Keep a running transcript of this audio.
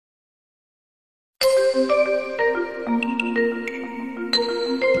Matthew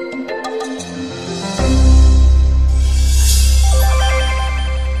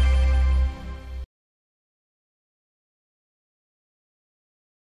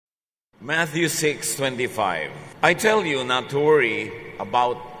 6:25. I tell you not to worry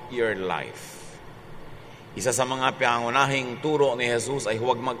about your life. Isa sa mga pangunahing turo ni Jesus ay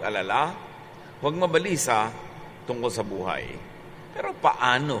huwag mag-alala, huwag mabalisa tungkol sa buhay. Pero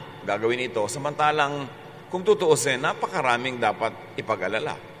paano gagawin ito samantalang kung tutuusin, napakaraming dapat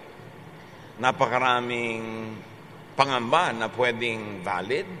ipag-alala. Napakaraming pangamba na pwedeng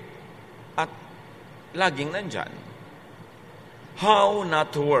valid at laging nandyan. How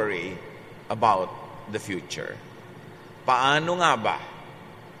not to worry about the future? Paano nga ba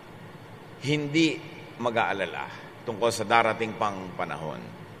hindi mag-aalala tungkol sa darating pang panahon?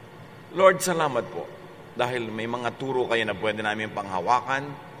 Lord, salamat po dahil may mga turo kayo na pwede namin panghawakan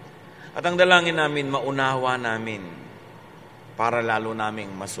at ang dalangin namin maunawa namin para lalo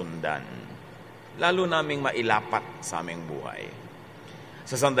naming masundan, lalo naming mailapat sa aming buhay.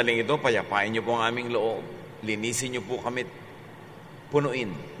 Sa sandaling ito, payapain niyo po ang aming loob. Linisin niyo po kami,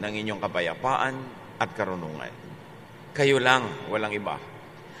 punuin ng inyong kapayapaan at karunungan. Kayo lang, walang iba.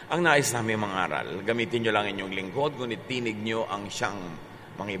 Ang nais namin mangaral, gamitin nyo lang inyong lingkod, ngunit tinig nyo ang siyang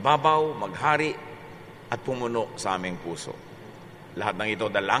mangibabaw, maghari, at pumuno sa aming puso. Lahat ng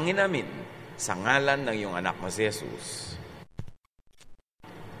ito dalangin namin sa ngalan ng iyong anak na si Jesus.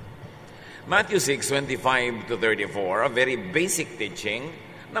 Matthew 6:25-34, a very basic teaching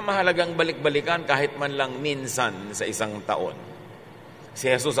na mahalagang balik-balikan kahit man lang minsan sa isang taon. Si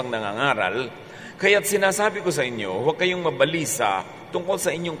Jesus ang nangangaral, kaya't sinasabi ko sa inyo, huwag kayong mabalisa tungkol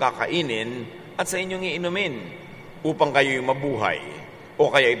sa inyong kakainin at sa inyong iinumin upang kayo'y mabuhay o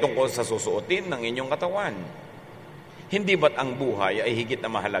kaya tungkol sa susuotin ng inyong katawan. Hindi ba't ang buhay ay higit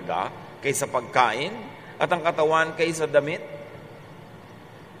na mahalaga kaysa pagkain at ang katawan kaysa damit?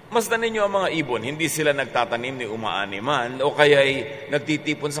 Masdan ninyo ang mga ibon, hindi sila nagtatanim ni umaaniman o kaya'y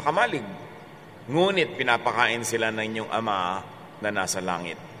nagtitipon sa kamalig. Ngunit pinapakain sila ng inyong ama na nasa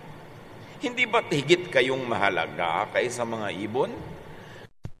langit. Hindi ba't higit kayong mahalaga kaysa mga ibon?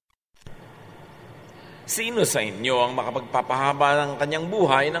 Sino sa inyo ang makapagpapahaba ng kanyang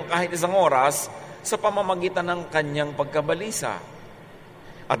buhay ng kahit isang oras sa pamamagitan ng kanyang pagkabalisa?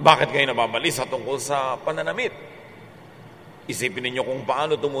 At bakit kayo nababalisa tungkol sa pananamit? Isipin ninyo kung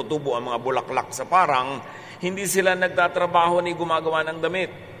paano tumutubo ang mga bulaklak sa parang, hindi sila nagtatrabaho ni gumagawa ng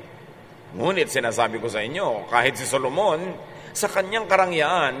damit. Ngunit sinasabi ko sa inyo, kahit si Solomon, sa kanyang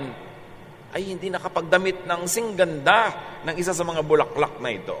karangyaan, ay hindi nakapagdamit ng singganda ng isa sa mga bulaklak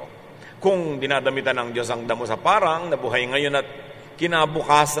na ito. Kung dinadamitan ng Diyos ang damo sa parang, nabuhay ngayon at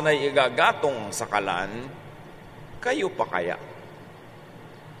kinabukasan ay igagatong sa kalan, kayo pa kaya?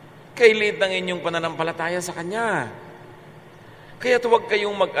 Kay liit ng inyong pananampalataya sa Kanya. Kaya't huwag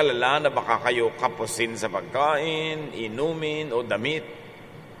kayong mag-alala na baka kayo kapusin sa pagkain, inumin o damit.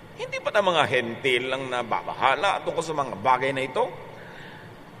 Hindi ba ang mga hentil lang nababahala tungkol sa mga bagay na ito?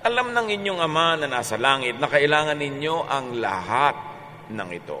 Alam ng inyong Ama na nasa langit na kailangan ninyo ang lahat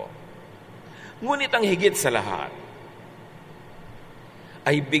ng ito. Ngunit ang higit sa lahat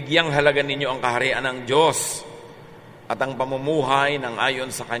ay bigyang halaga ninyo ang kaharian ng Diyos at ang pamumuhay ng ayon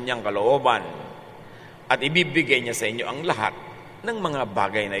sa Kanyang kalooban at ibibigay niya sa inyo ang lahat ng mga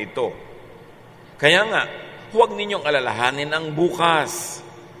bagay na ito. Kaya nga, huwag ninyong alalahanin ang bukas,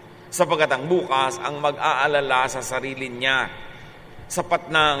 sapagkat ang bukas ang mag-aalala sa sarili niya.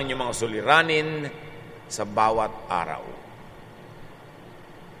 Sapat na ang inyong mga suliranin sa bawat araw.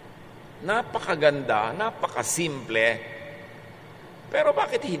 Napakaganda, napakasimple, pero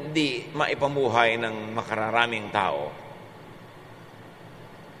bakit hindi maipamuhay ng makararaming tao?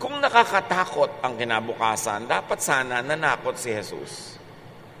 Kung nakakatakot ang kinabukasan, dapat sana nanakot si Jesus.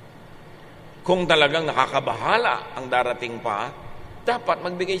 Kung talagang nakakabahala ang darating pa, dapat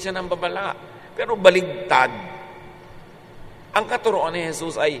magbigay siya ng babala. Pero baligtad. Ang katuroan ni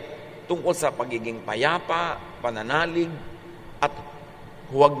Jesus ay tungkol sa pagiging payapa, pananalig, at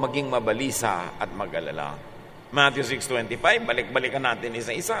huwag maging mabalisa at mag-alala. Matthew 6:25, balik-balikan natin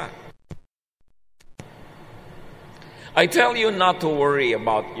isa-isa. I tell you not to worry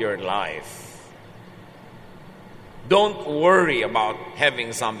about your life. Don't worry about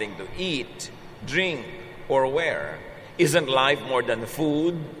having something to eat, drink, or wear. Isn't life more than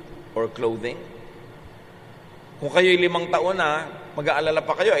food or clothing? Kung kayo'y 5 taon na, mag-aalala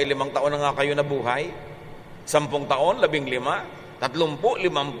pa kayo, ay 5 taon na nga kayo na buhay. 10 taon, 15, 30,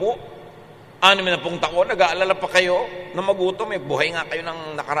 50, 60 taon, nag-aalala pa kayo na magutom, buhay nga kayo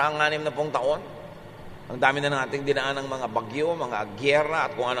ng nakaraang 60 taon. Ang dami na nating dinaan ng mga bagyo, mga gyera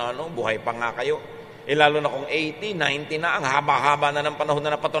at kung ano-ano, buhay pa nga kayo. Lalo na kung 80, 90 na, ang haba-haba na ng panahon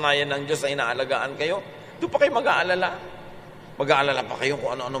na napatunayan ng Diyos na inaalagaan kayo, doon pa kayo mag-aalala. Mag-aalala pa kayo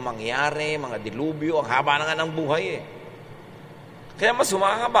kung ano-ano mangyari, mga dilubyo, ang haba na nga ng buhay eh. Kaya mas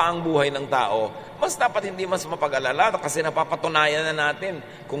humahaba ang buhay ng tao, mas dapat hindi mas mapag-alala kasi napapatunayan na natin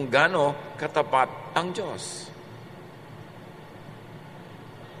kung gaano katapat ang Diyos.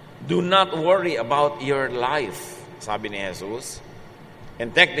 Do not worry about your life, sabi ni Jesus. And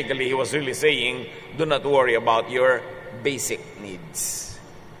technically, He was really saying, do not worry about your basic needs.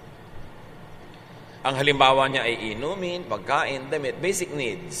 Ang halimbawa niya ay inumin, pagkain, damit, basic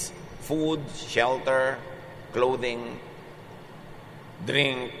needs. Food, shelter, clothing,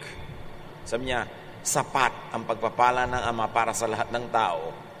 drink. Sabi niya, sapat ang pagpapala ng Ama para sa lahat ng tao.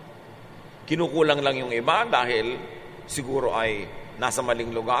 Kinukulang lang yung iba dahil siguro ay nasa maling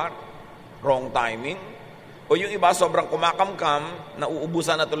lugar, wrong timing, o yung iba sobrang kumakamkam,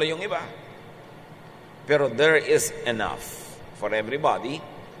 nauubusan na tuloy yung iba. Pero there is enough for everybody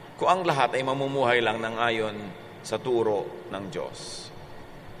kung ang lahat ay mamumuhay lang ng ayon sa turo ng Diyos.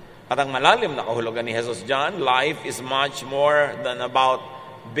 At ang malalim na kahulugan ni Jesus dyan, life is much more than about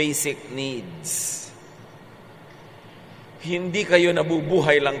basic needs. Hindi kayo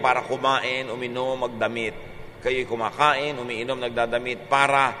nabubuhay lang para kumain, uminom, magdamit. Kayo'y kumakain, umiinom, nagdadamit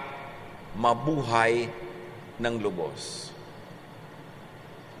para mabuhay ng lubos.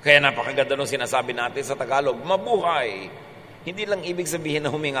 Kaya napakaganda nung sinasabi natin sa Tagalog, mabuhay. Hindi lang ibig sabihin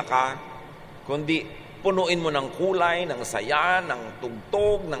na huminga ka, kundi punuin mo ng kulay, ng saya, ng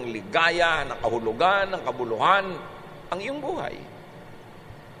tugtog, ng ligaya, ng kahulugan, ng kabuluhan, ang iyong buhay.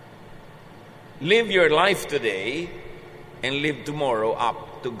 Live your life today and live tomorrow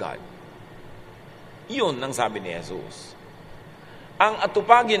up to God. Yun ang sabi ni Jesus. Ang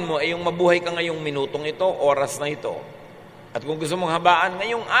atupagin mo ay yung mabuhay ka ngayong minutong ito, oras na ito. At kung gusto mong habaan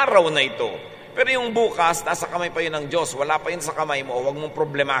ngayong araw na ito, pero yung bukas, nasa kamay pa yun ng Diyos, wala pa yun sa kamay mo, huwag mong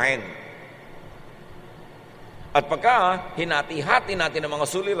problemahin. At pagka hinati-hati natin ang mga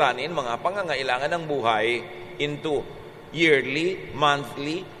suliranin, mga pangangailangan ng buhay into yearly,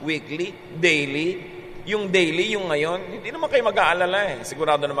 monthly, weekly, daily, yung daily, yung ngayon, hindi naman kayo mag-aalala eh.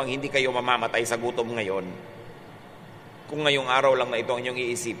 Sigurado namang hindi kayo mamamatay sa gutom ngayon. Kung ngayong araw lang na ito ang inyong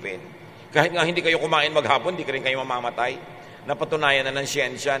iisipin. Kahit nga hindi kayo kumain maghapon, hindi ka rin kayo mamamatay. Napatunayan na ng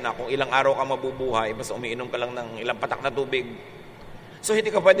siyensya na kung ilang araw ka mabubuhay, basta umiinom ka lang ng ilang patak na tubig. So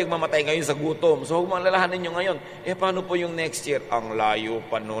hindi ka pwedeng mamatay ngayon sa gutom. So huwag mong alalahanin nyo ngayon, paano po yung next year? Ang layo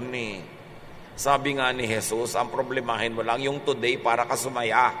pa nun eh. Sabi nga ni Jesus, ang problemahin mo lang yung today para ka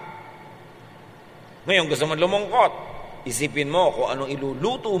sumaya. Ngayon gusto mo lumungkot, isipin mo kung anong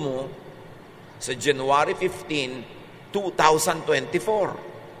iluluto mo sa January 15, 2024.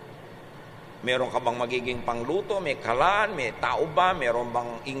 Meron ka bang magiging pangluto? May kalan? May tao ba? Meron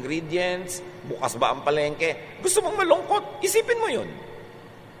bang ingredients? Bukas ba ang palengke? Gusto mong malungkot? Isipin mo yun.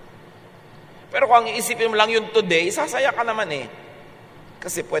 Pero kung ang iisipin mo lang yun today, sasaya ka naman eh.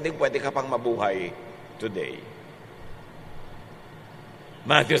 Kasi pwede ka pang mabuhay today.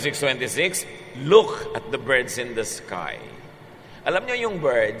 Matthew 6:26, look at the birds in the sky. Alam niyo yung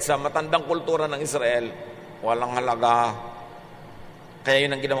bird, sa matandang kultura ng Israel, walang halaga. Kaya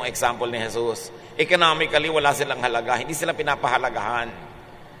yun ang ginawang example ni Jesus. Economically, wala silang halaga. Hindi sila pinapahalagahan.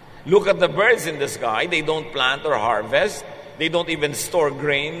 Look at the birds in the sky. They don't plant or harvest. They don't even store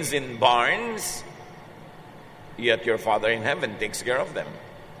grains in barns. Yet your Father in heaven takes care of them.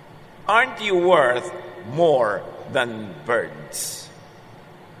 Aren't you worth more than birds?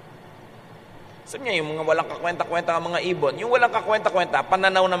 Sabi niya, yung mga walang kakwenta-kwenta ng mga ibon, yung walang kakwenta-kwenta,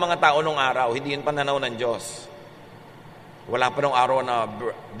 pananaw ng mga tao nung araw, hindi yun pananaw ng Diyos. Wala pa nung araw na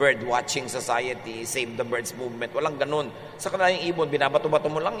bird watching society, save the birds movement. Walang ganun. Sa kanila yung ibon, binabato-bato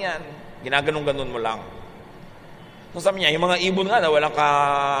mo lang yan. Ginaganong-ganon mo lang. So sabi niya, yung mga ibon nga na walang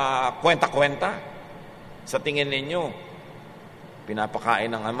kwenta-kwenta. Sa tingin ninyo, pinapakain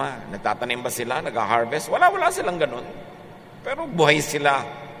ng Ama. Nagtatanim ba sila? Nag-harvest? Wala silang ganun. Pero buhay sila.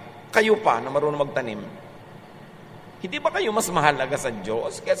 Kayo pa na marunong magtanim. Hindi ba kayo mas mahalaga sa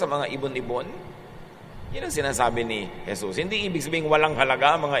Diyos kaysa mga ibon-ibon? Yan ang sinasabi ni Jesus. Hindi ibig sabihin walang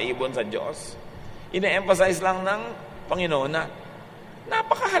halaga mga ibon sa Diyos. Ine-emphasize lang ng Panginoon na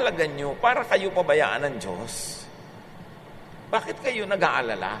napakahalaga nyo para kayo pabayaan ng Diyos. Bakit kayo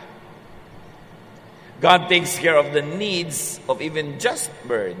nag-aalala? God takes care of the needs of even just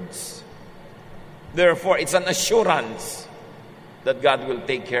birds. Therefore, it's an assurance that God will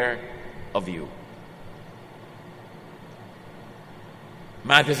take care of you.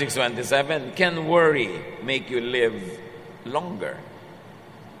 Matthew 6:27, can worry make you live longer?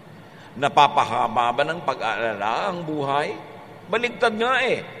 Napapahaba ba ng pag-aalala ang buhay? Baligtad nga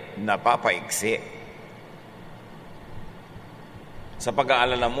eh, napapaiksi. Sa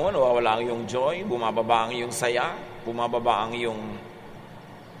pag-aalala mo, nawawala ang iyong joy, bumababa ang iyong saya, bumababa ang iyong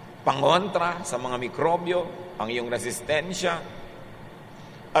pangontra sa mga mikrobyo, ang iyong resistensya.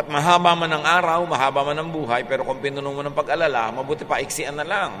 At mahaba man ang araw, mahaba man ang buhay, pero kung pinuno mo ng pag-alala, mabuti pa iksian na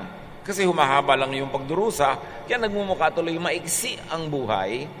lang. Kasi humahaba lang yung pagdurusa, kaya nagmumukha tuloy maiksi ang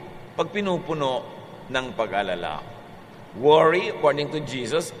buhay pag pinupuno ng pag-alala. Worry, according to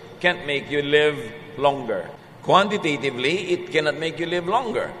Jesus, can't make you live longer. Quantitatively, it cannot make you live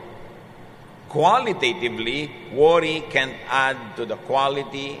longer. Qualitatively, worry can add to the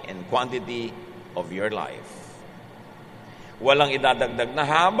quality and quantity of your life. Walang idadagdag na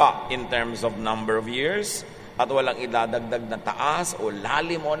haba in terms of number of years at walang idadagdag na taas o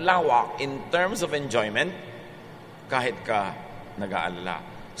lalim o lawak in terms of enjoyment kahit ka nag-aalala.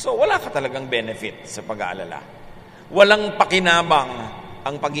 So, wala ka talagang benefit sa pag-aalala. Walang pakinabang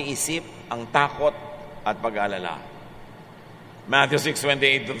ang pag-iisip, ang takot, at pag-aalala. Matthew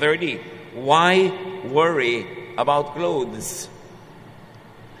 6:28-30. Why worry about clothes?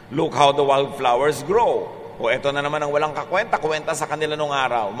 Look how the wildflowers grow. O eto na naman ang walang kakwenta-kwenta sa kanila nung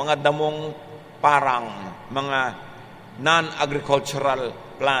araw. Mga damong parang, mga non-agricultural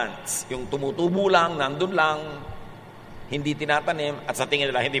plants. Yung tumutubo lang, nandun lang, hindi tinatanim, at sa tingin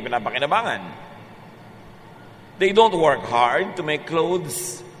nila hindi pinapakinabangan. They don't work hard to make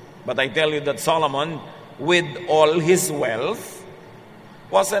clothes. But I tell you that Solomon, with all his wealth,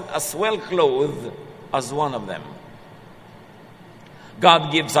 wasn't as well clothed as one of them.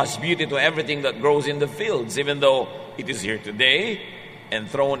 God gives such beauty to everything that grows in the fields, even though it is here today and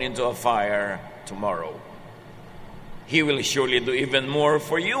thrown into a fire tomorrow. He will surely do even more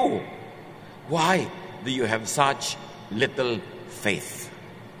for you. Why do you have such little faith?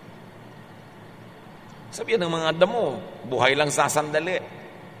 Sabihan ng mga damo, buhay lang sa sandali.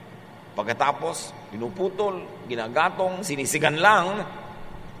 Pagkatapos, pinuputol, ginagatong, sinisigan lang.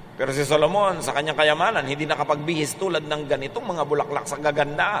 Pero si Solomon, sa kanyang kayamanan, hindi nakapagbihis tulad ng ganitong mga bulaklak sa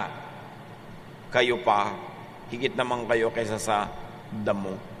gaganda. Kayo pa, higit naman kayo kaysa sa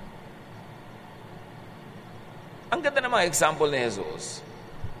damo. Ang ganda ng mga example ni Jesus.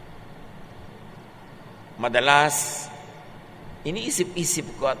 Madalas, iniisip-isip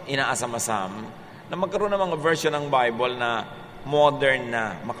ko at inaasam-asam na magkaroon ng mga version ng Bible na modern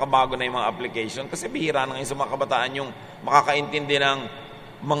na, makabago na yung mga application. Kasi bihira na ngayon sa mga kabataan yung makakaintindi ng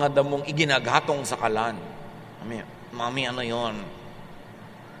mga damong iginagatong sa kalan. Mami, ano yon?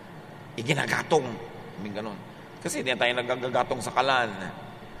 Iginagatong. Ganun. Kasi hindi tayo nagagatong sa kalan.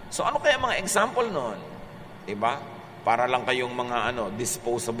 So ano kaya mga example nun? Diba? Para lang kayong mga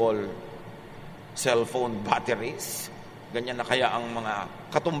disposable cellphone batteries. Ganyan na kaya ang mga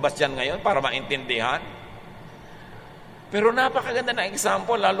katumbas yan ngayon para maintindihan? Pero napakaganda na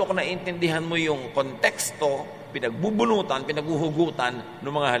example, lalo kung naiintindihan mo yung konteksto, pinagbubunutan, pinaghuhugutan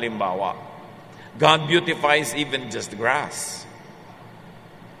ng mga halimbawa. God beautifies even just grass.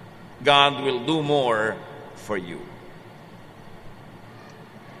 God will do more for you.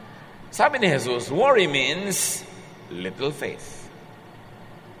 Sabi ni Jesus, worry means little faith.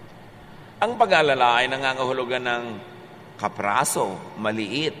 Ang pag-aalala ay nangangahulugan ng kapraso,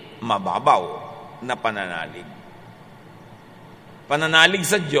 maliit, mababaw na pananalig. Pananalig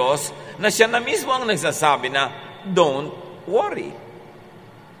sa Diyos na siya na mismo ang nagsasabi na don't worry.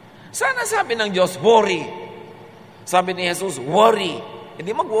 Sana sabi ng Diyos, worry. Sabi ni Jesus, worry.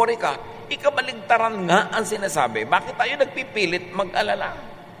 Hindi mag-worry ka. Ikabaligtaran nga ang sinasabi. Bakit tayo nagpipilit mag-alala?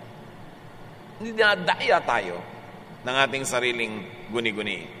 Hindi dinadaya tayo ng ating sariling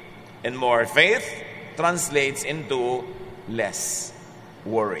guni-guni. And more faith translates into less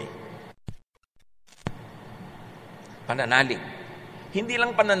worry. Pananalig. Hindi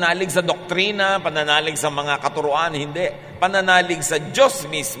lang pananalig sa doktrina, pananalig sa mga katuruan, hindi. Pananalig sa Diyos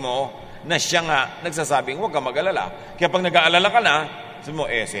mismo na siya nga nagsasabing, huwag ka mag-alala. Kaya pag nag-aalala ka na, sabi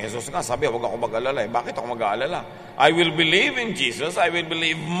mo, si Jesus nga sabi, huwag ako mag-alala. Bakit ako mag-aalala? I will believe in Jesus, I will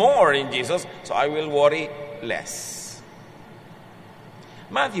believe more in Jesus, so I will worry less.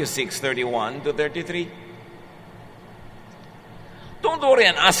 Matthew 6:31-33. Don't worry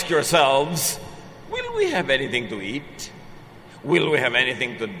and ask yourselves, will we have anything to eat? Will we have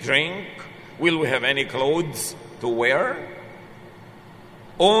anything to drink? Will we have any clothes to wear?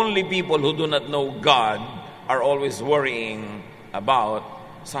 Only people who do not know God are always worrying about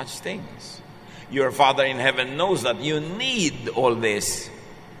such things. Your Father in heaven knows that you need all this.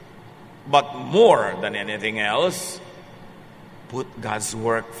 But more than anything else, put God's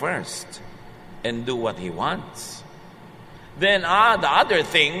work first and do what He wants. Then the other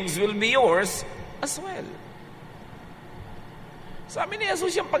things will be yours as well. Sabi ni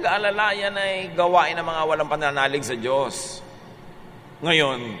Jesus, yung pag-aalala yan ay gawain ng mga walang pananalig sa Diyos.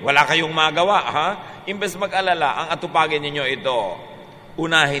 Ngayon, wala kayong magawa, ha? Imbes mag-alala, ang atupagin ninyo ito.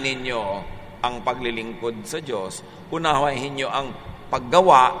 Unahin ninyo ang paglilingkod sa Diyos. Unahin ninyo ang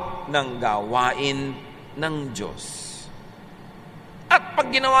paggawa ng gawain ng Diyos. At pag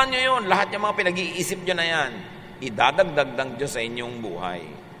ginawa nyo yun, lahat yung mga pinag-iisip nyo na yan, idadagdag ng Diyos sa inyong buhay.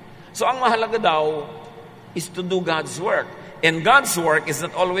 So ang mahalaga daw is to do God's work. And God's work is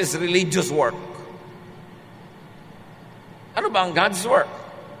not always religious work. Ano ba ang God's work?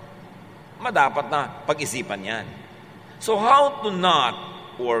 Madapat na pag-isipan yan. So how to not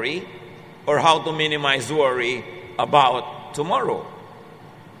worry or how to minimize worry about tomorrow?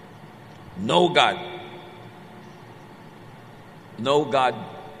 Know God. Know God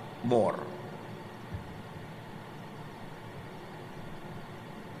more.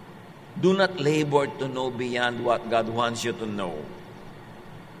 Do not labor to know beyond what God wants you to know.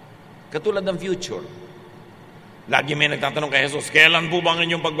 Katulad ng future. Lagi may nagtatanong kay Jesus, kailan po ba ang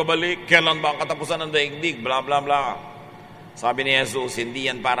inyong pagbabalik? Kailan ba ang katapusan ng daigdig? Bla, bla, bla. Sabi ni Jesus, hindi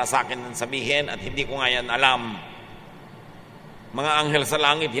yan para sa akin sabihin at hindi ko nga yan alam. Mga anghel sa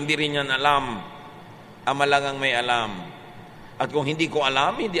langit, hindi rin yan alam. Ama lang ang may alam. At kung hindi ko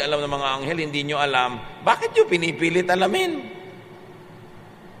alam, hindi alam ng mga anghel, hindi nyo alam, bakit nyo pinipilit alamin?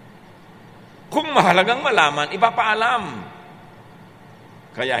 Kung mahalagang malaman, ipapaalam.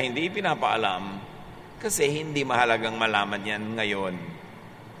 Kaya hindi pinapaalam kasi hindi mahalagang malaman yan ngayon.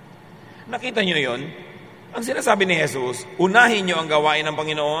 Nakita nyo yun? Ang sinasabi ni Jesus, unahin nyo ang gawain ng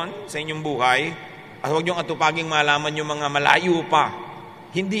Panginoon sa inyong buhay at huwag nyo atupaging malaman yung mga malayo pa.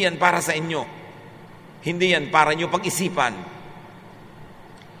 Hindi yan para sa inyo. Hindi yan para nyo pag-isipan.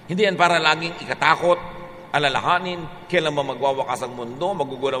 Hindi yan para laging ikatakot, alalahanin, kailan ba magwawakas ang mundo,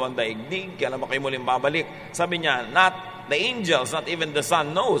 magugulaw ang daigdig, kailan ba kayo muling babalik. Sabi niya, not the angels, not even the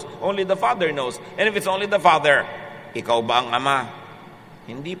Son knows, only the Father knows. And if it's only the Father, ikaw ba ang Ama?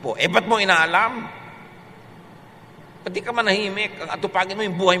 Hindi po. Ba't mo inaalam? Ba't di ka manahimik? Ang atupagin mo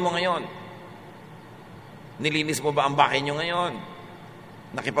yung buhay mo ngayon. Nilinis mo ba ang bahay nyo ngayon?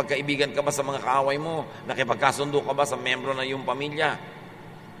 Nakipagkaibigan ka ba sa mga kaaway mo? Nakipagkasundo ka ba sa membro ng iyong pamilya?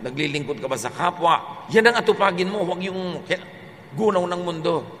 Naglilingkod ka ba sa kapwa? Yan ang atupagin mo, huwag yung gunaw ng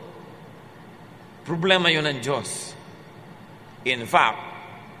mundo. Problema yun ng Diyos. In fact,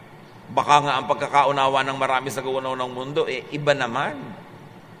 baka nga ang pagkakaunawa ng marami sa gunaw ng mundo, iba naman.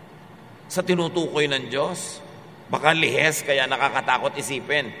 Sa tinutukoy ng Diyos, baka lihes kaya nakakatakot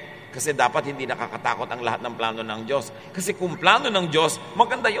isipin. Kasi dapat hindi nakakatakot ang lahat ng plano ng Diyos. Kasi kung plano ng Diyos,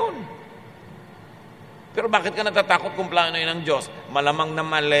 maganda yun. Pero bakit ka natatakot kung plano yun ng Diyos? Malamang na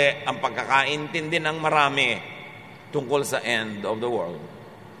mali ang pagkakaintindi ng marami tungkol sa end of the world.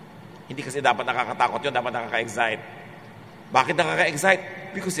 Hindi kasi dapat nakakatakot yun, dapat nakaka-excite. Bakit nakaka-excite?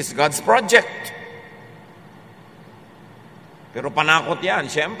 Because it's God's project. Pero panakot yan,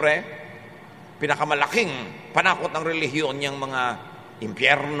 siyempre, pinakamalaking panakot ng relihiyon yung mga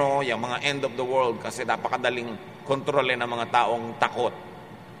impyerno, yung mga end of the world, kasi napakadaling kontrolin ng mga taong takot.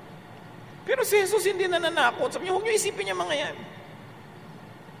 Pero si Jesus hindi nananakot. Sabi niya, huwag niyo isipin yung mga yan.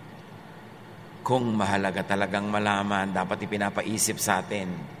 Kung mahalaga talagang malaman, dapat ipinapaisip sa atin.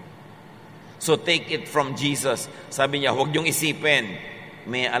 So take it from Jesus. Sabi niya, huwag niyong isipin.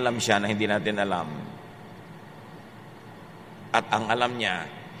 May alam siya na hindi natin alam. At ang alam niya,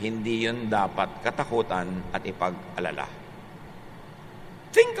 hindi yun dapat katakutan at ipag-alala.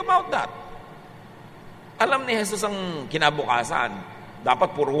 Think about that. Alam ni Jesus ang kinabukasan.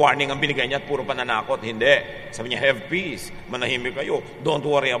 Dapat puro warning ang binigay niya at puro pananakot. Hindi. Sabi niya, have peace. Manahimik kayo. Don't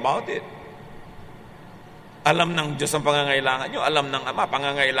worry about it. Alam ng Diyos ang pangangailangan nyo. Alam ng Ama,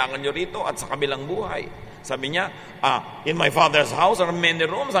 pangangailangan nyo rito at sa kabilang buhay. Sabi niya, in my Father's house are many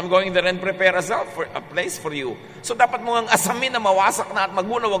rooms. I'm going there and prepare a place for you. So dapat mo ang asamin na mawasak na at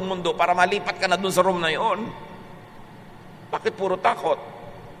magunaw ang mundo para malipat ka na dun sa room na yon. Bakit puro takot?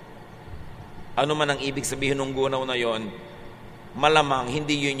 Ano man ang ibig sabihin ng gunaw na yon, malamang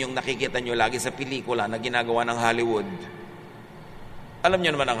hindi yun yung nakikita nyo lagi sa pelikula na ginagawa ng Hollywood. Alam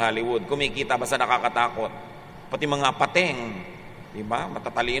nyo naman ang Hollywood, kumikita ba sa nakakatakot? Pati mga pateng, diba?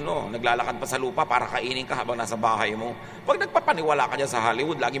 Matatalino, naglalakad pa sa lupa para kainin ka habang nasa bahay mo. Pag nagpapaniwala ka dyan sa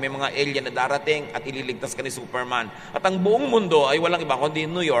Hollywood, lagi may mga alien na darating at ililigtas ka ni Superman. At ang buong mundo ay walang iba kundi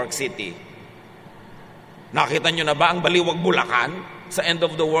New York City. Nakita nyo na ba ang Baliwag Bulacan? Sa end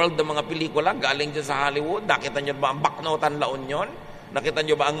of the world ng mga pelikula, galing dyan sa Hollywood. Nakita nyo ba ang Baknotan, La Union? Nakita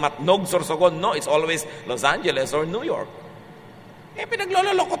nyo ba ang Matnog, Sorsogon? No, it's always Los Angeles or New York.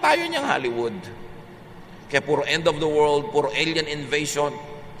 Pinaglololoko tayo niyang Hollywood. Kaya puro end of the world, puro alien invasion.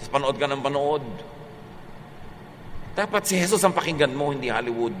 Tapos panood ka ng panood. Dapat si Jesus ang pakinggan mo, hindi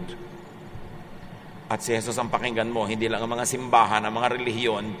Hollywood. At si Jesus ang pakinggan mo, hindi lang ang mga simbahan, ang mga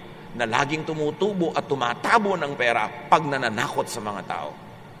relihiyon na laging tumutubo at tumatabo ng pera pag nananakot sa mga tao.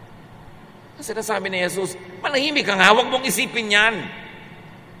 Ang sinasabi ni Jesus, manahimik ka nga, huwag mong isipin yan.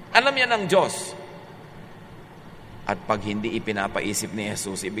 Alam yan ng Diyos. At pag hindi ipinapaisip ni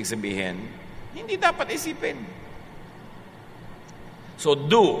Jesus, ibig sabihin, hindi dapat isipin. So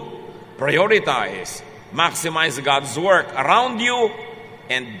prioritize, maximize God's work around you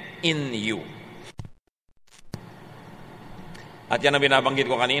and in you. At yan ang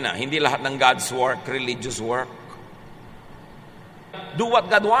binabanggit ko kanina, hindi lahat ng God's work, religious work. Do what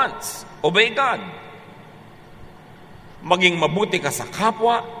God wants. Obey God. Maging mabuti ka sa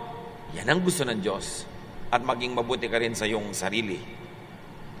kapwa, yan ang gusto ng Diyos. At maging mabuti ka rin sa iyong sarili.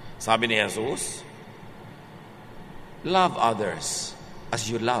 Sabi ni Jesus, love others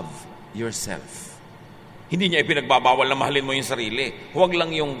as you love yourself. Hindi niya ipinagbabawal na mahalin mo yung sarili. Huwag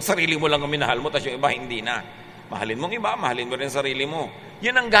lang yung sarili mo lang ang minahal mo, tapos yung iba hindi na. Mahalin mong iba, mahalin mo rin sarili mo.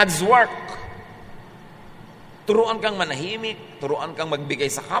 Yan ang God's work. Turuan kang manahimik, turuan kang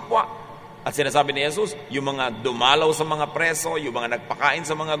magbigay sa kapwa. At sinasabi ni Jesus, yung mga dumalaw sa mga preso, yung mga nagpakain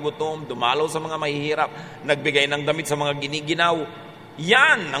sa mga gutom, dumalaw sa mga mahihirap, nagbigay ng damit sa mga giniginaw,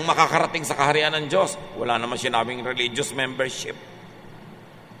 yan ang makakarating sa kaharian ng Diyos. Wala naman sinabing religious membership.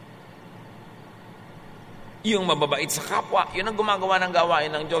 Yung mababait sa kapwa, yun ang gumagawa ng gawain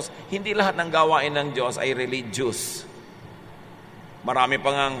ng Diyos. Hindi lahat ng gawain ng Diyos ay religious. Marami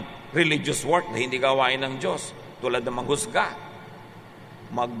pang ang religious work na hindi gawain ng Diyos. Tulad ng manghusga,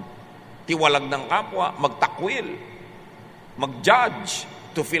 magtiwalag ng kapwa, magtakwil, mag-judge,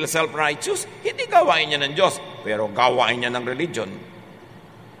 to feel self-righteous. Hindi gawain niya ng Diyos, pero gawain niya ng religion.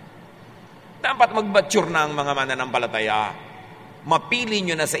 Dapat mag-mature na ang mga mananampalataya. Mapili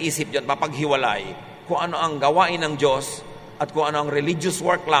nyo na sa isip yun, papaghiwalay kung ano ang gawain ng Diyos at kung ano ang religious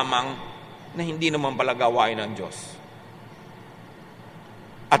work lamang na hindi naman pala gawain ng Diyos.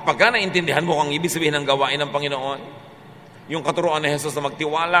 At pagka naintindihan mo kung ibig sabihin ng gawain ng Panginoon, yung katuruan ni Jesus na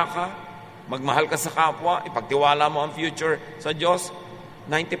magtiwala ka, magmahal ka sa kapwa, ipagtiwala mo ang future sa Diyos,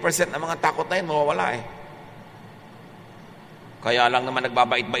 90% ng mga takot na yun, mawawala eh. Kaya lang naman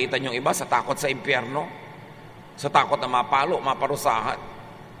nagbabait-baitan yung iba sa takot sa impyerno, sa takot na mapalo, maparusahan.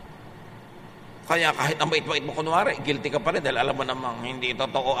 Kaya kahit ang bait-bait mo kunwari, guilty ka pa rin dahil alam mo namang hindi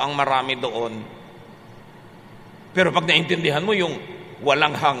totoo ang marami doon. Pero pag naintindihan mo yung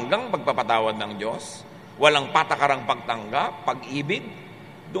walang hanggang pagpapatawad ng Diyos, walang patakarang pagtanggap, pag-ibig,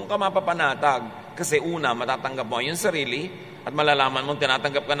 doon ka mapapanatag. Kasi una, matatanggap mo yung sarili at malalaman mong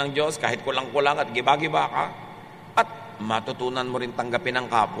tinatanggap ka ng Diyos kahit kulang-kulang at giba-giba ka. At matutunan mo rin tanggapin ang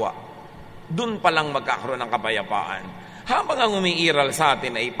kapwa. Doon pa lang magkakaroon ng kapayapaan. Habang ang umiiral sa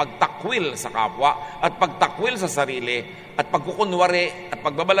atin ay pagtakwil sa kapwa at pagtakwil sa sarili at pagkukunwari at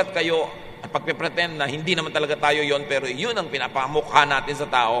pagbabalat kayo at pagpipretend na hindi naman talaga tayo yon pero yun ang pinapamukha natin sa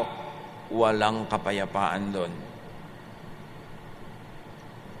tao, walang kapayapaan doon.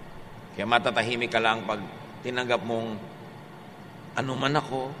 Kaya matatahimik ka lang pag tinanggap mong ano man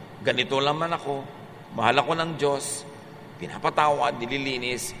ako, ganito lang man ako, mahal ako ng Diyos, pinapatawad,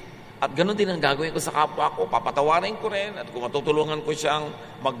 nililinis. At ganoon din ang gagawin ko sa kapwa ko. Papatawarin ko rin at kung matutulungan ko siyang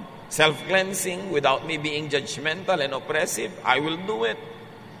mag-self-cleansing without me being judgmental and oppressive, I will do it.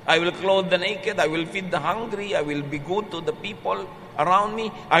 I will clothe the naked. I will feed the hungry. I will be good to the people around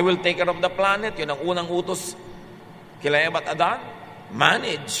me. I will take care of the planet. Yun ang unang utos kila Eva at Adan.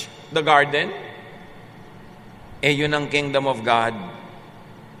 Manage the garden. Yun ang kingdom of God.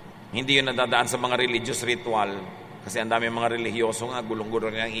 Hindi yun nadadaan sa mga religious ritual. Kasi ang dami mga relihiyoso nga,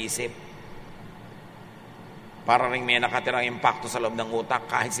 gulong-gulong ng isip. Para rin may nakatirang impacto sa loob ng utak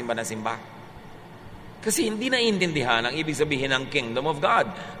kahit simba na simba. Kasi hindi naiintindihan ang ibig sabihin ng kingdom of God.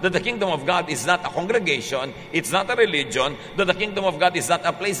 That the kingdom of God is not a congregation, it's not a religion, that the kingdom of God is not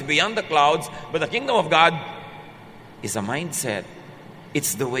a place beyond the clouds, but the kingdom of God is a mindset.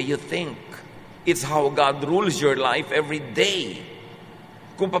 It's the way you think. It's how God rules your life every day.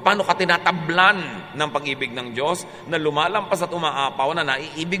 Kung paano ka tinatablan ng pag-ibig ng Diyos na lumalampas at umaapaw na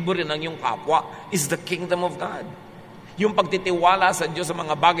naiibig mo rin ang iyong kapwa is the kingdom of God. Yung pagtitiwala sa Diyos sa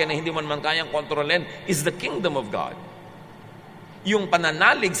mga bagay na hindi mo naman kayang kontrolin is the kingdom of God. Yung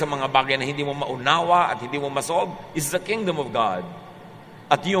pananalig sa mga bagay na hindi mo maunawa at hindi mo masolve is the kingdom of God.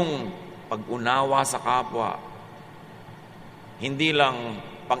 At yung pag-unawa sa kapwa, hindi lang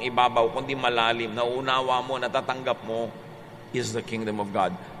pang-ibabaw, kundi malalim, nauunawa mo, natatanggap mo, is the kingdom of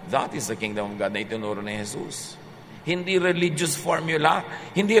God. That is the kingdom of God na itinuro ni Jesus. Hindi religious formula,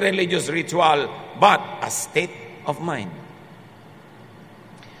 hindi religious ritual, but a state of mind.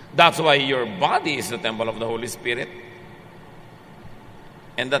 That's why your body is the temple of the Holy Spirit.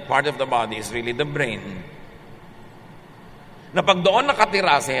 And that part of the body is really the brain. Na pag doon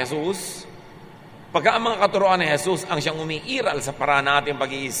nakatira si Jesus, pagka ang mga katuroan ni Jesus ang siyang umiiral sa paraan nating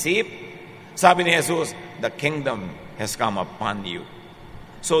pag-iisip, sabi ni Jesus, the kingdom has come upon you.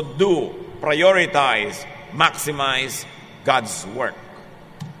 So prioritize, maximize God's work.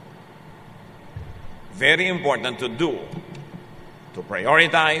 Very important to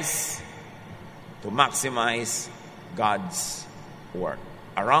prioritize, to maximize God's work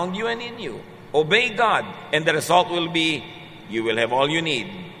around you and in you. Obey God, and the result will be you will have all you need.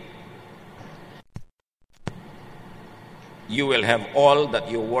 You will have all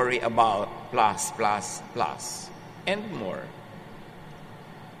that you worry about, plus, and more.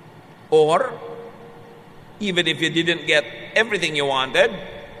 Or, even if you didn't get everything you wanted,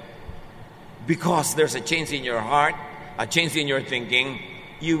 because there's a change in your heart, a change in your thinking,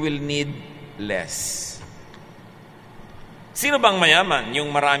 you will need less. Sino bang mayaman?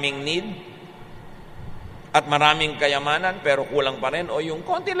 Yung maraming need at maraming kayamanan pero kulang pa rin, o yung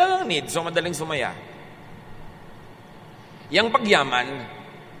konti lang ang need, so madaling sumaya? Yang pagyaman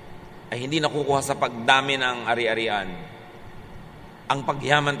ay hindi nakukuha sa pagdami ng ari-arian. Ang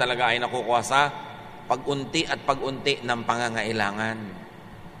pagyaman talaga ay nakukuha sa pag-unti at pag-unti ng pangangailangan.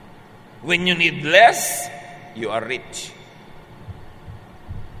 When you need less, you are rich.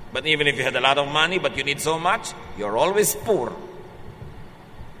 But even if you had a lot of money but you need so much, you're always poor.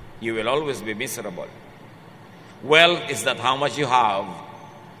 You will always be miserable. Wealth is not how much you have.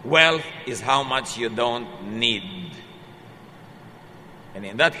 Wealth is how much you don't need. And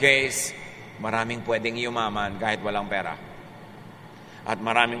in that case, maraming pwedeng yumaman kahit walang pera. At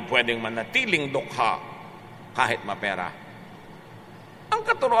maraming pwedeng manatiling dukha kahit mapera. Ang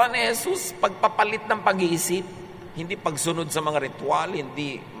katuroan ni Jesus, pagpapalit ng pag-iisip, hindi pagsunod sa mga ritual,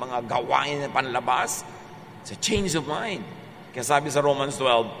 hindi mga gawain na panlabas. It's a change of mind. Kaya sabi sa Romans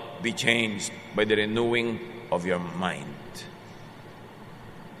 12, be changed by the renewing of your mind.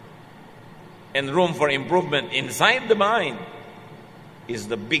 And room for improvement inside the mind is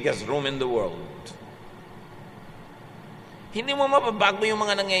the biggest room in the world. Hindi mo mababago yung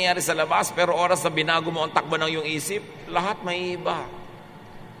mga nangyayari sa labas, pero oras na binago mo ang takbo ng iyong isip, lahat may iba.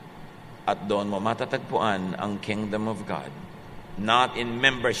 At doon mo matatagpuan ang kingdom of God. Not in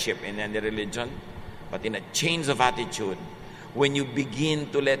membership in any religion, but in a change of attitude. When you begin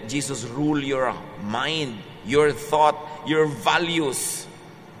to let Jesus rule your mind, your thought, your values,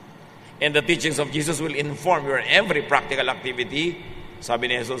 and the teachings of Jesus will inform your every practical activity, sabi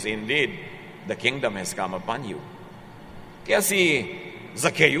ni Jesus, indeed, the kingdom has come upon you. Kaya si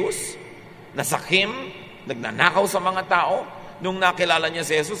Zacchaeus, nasakim, nagnanakaw sa mga tao, nung nakilala niya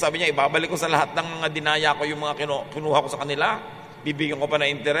si Jesus, sabi niya, ibabalik ko sa lahat ng mga dinaya ko yung mga kinuha ko sa kanila. Bibigyan ko pa na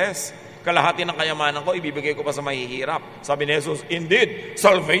interes. Kalahati ng kayamanan ko, ibibigay ko pa sa mahihirap. Sabi ni Jesus, indeed,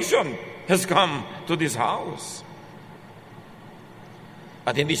 salvation has come to this house.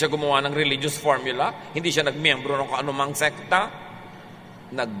 At hindi siya gumawa ng religious formula, hindi siya nagmiyembro ng anumang sekta.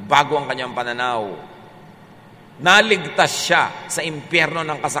 Nagbago ang kanyang pananaw. Naligtas siya sa impyerno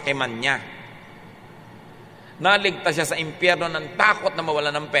ng kasakiman niya. Naligtas siya sa impyerno ng takot na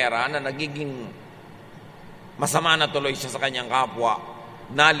mawala ng pera, na nagiging masama na tuloy siya sa kanyang kapwa.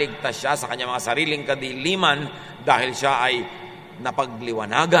 Naligtas siya sa kanyang mga sariling kadiliman dahil siya ay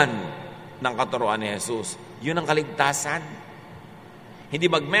napagliwanagan ng katuroan ni Jesus. Yun ang kaligtasan. Hindi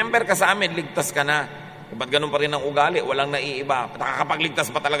mag-member ka sa amin, ligtas ka na. Ba't ganun pa rin ang ugali? Walang naiiba.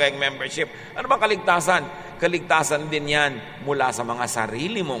 Nakakapagligtas pa talaga yung membership. Ano bang kaligtasan? Kaligtasan din yan mula sa mga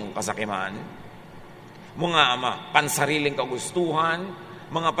sarili mong kasakiman, mga pansariling kagustuhan,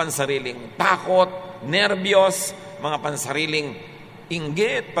 mga pansariling takot, nervyos, mga pansariling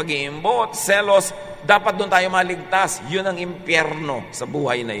inggit, pag-iimbot, selos. Dapat doon tayo maligtas. Yun ang impyerno sa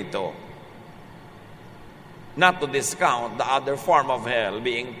buhay na ito. Not to discount the other form of hell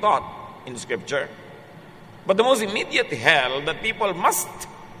being taught in Scripture. But the most immediate hell that people must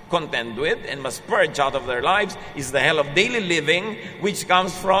contend with and must purge out of their lives is the hell of daily living, which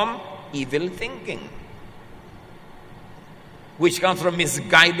comes from evil thinking, which comes from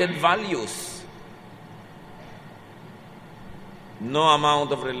misguided values. No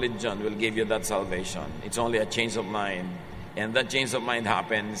amount of religion will give you that salvation. It's only a change of mind. And that change of mind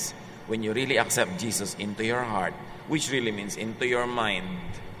happens when you really accept Jesus into your heart, which really means into your mind.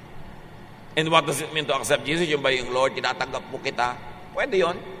 And what does it mean to accept Jesus? Yung ba yung Lord, tinatanggap mo kita? Pwede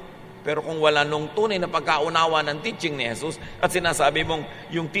yon. Pero kung wala nung tunay na pagkaunawa ng teaching ni Jesus, at sinasabi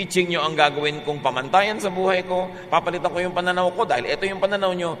mong, yung teaching nyo ang gagawin kong pamantayan sa buhay ko, papalitan ko yung pananaw ko, dahil ito yung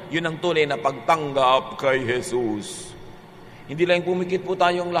pananaw nyo, yun ang tunay na pagtanggap kay Jesus. Hindi lang pumikit po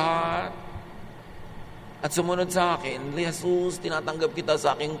tayong lahat. at sumunod sa akin, Jesus, tinatanggap kita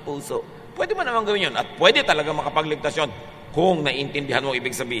sa aking puso. Pwede mo naman gawin yun. At pwede talaga makapagligtas yun kung naiintindihan mo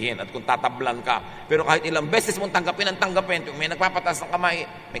ibig sabihin at kung tatablan ka. Pero kahit ilang beses mong tanggapin, may nagpapatas ng kamay,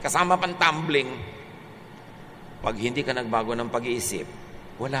 may kasama pang tumbling, pag hindi ka nagbago ng pag-iisip,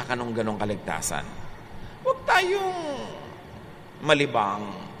 wala ka nung ganong kaligtasan. Huwag tayong malibang,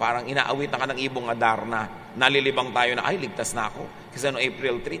 parang inaawitan ka ng ibong adar na nalilibang tayo na, ay, ligtas na ako. Kasi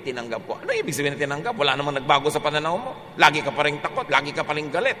April 3, tinanggap ko. Ano ibig sabihin na tinanggap? Wala namang nagbago sa pananaw mo. Lagi ka pa rin takot, lagi ka pa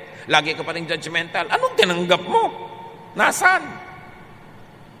rin galit, lagi ka pa rin judgmental. Anong tinanggap mo? Nasaan?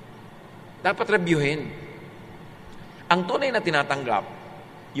 Dapat reviewin. Ang tunay na tinatanggap,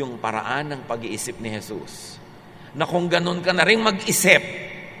 yung paraan ng pag-iisip ni Jesus. Na kung ganun ka na rin mag-isip,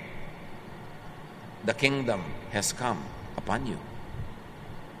 the kingdom has come upon you.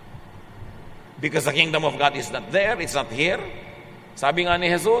 Because the kingdom of God is not there, it's not here. Sabi nga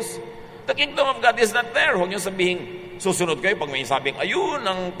ni Jesus, the kingdom of God is not there. Huwag niyo sabihin, susunod kayo pag may sabing, ayun,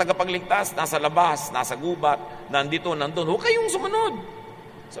 ang tagapagligtas, nasa labas, nasa gubat, nandito, nandun. Huwag kayong sumunod.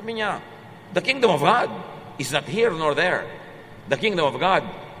 Sabi niya, the kingdom of God is not here nor there. The kingdom of God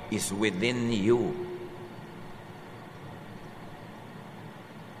is within you.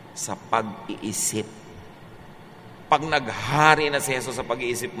 Sa pag-iisip. Pag naghari na si Jesus sa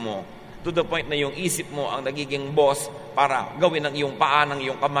pag-iisip mo, to the point na yung isip mo ang nagiging boss para gawin ng iyong paa, ng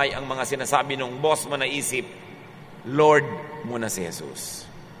iyong kamay ang mga sinasabi ng boss mo na isip, Lord mo na si Jesus.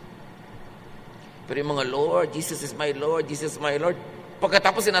 Pero yung mga Lord, Jesus is my Lord, Jesus is my Lord.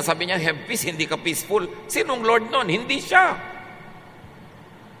 Pagkatapos sinasabi niya, have peace, hindi ka peaceful. Sinong Lord nun? Hindi siya.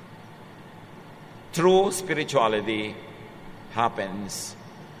 True spirituality happens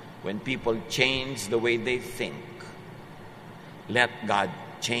when people change the way they think. Let God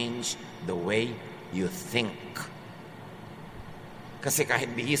change the way you think. Kasi kahit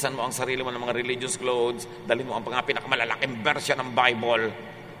bihisan mo ang sarili mo ng mga religious clothes, dali mo ang mga pinakamalalaking version ng Bible,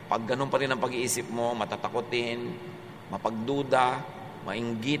 pag ganun pa rin ang pag-iisip mo, matatakotin, mapagduda,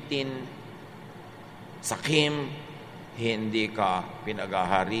 mainggitin, sakim, hindi ka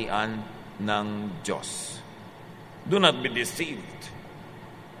pinagaharian ng Diyos. Do not be deceived.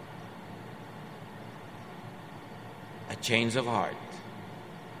 A change of heart.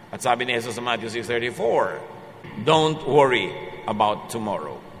 At sabi ni Jesus sa Matthew 6:34, don't worry about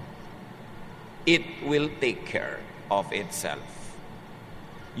tomorrow. It will take care of itself.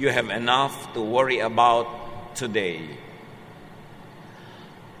 You have enough to worry about today.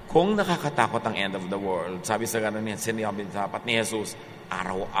 Kung nakakatakot ang end of the world, sabi sa ganun niya, sinabi dapat ni Jesus,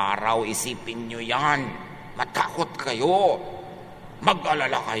 araw-araw isipin nyo yan. Matakot kayo.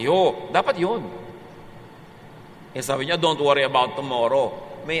 Mag-alala kayo. Dapat yun. Sabi niya, don't worry about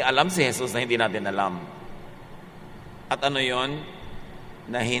tomorrow. May alam si Jesus na hindi natin alam. At ano yon?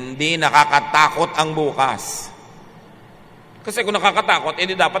 Na hindi nakakatakot ang bukas. Kasi kung nakakatakot,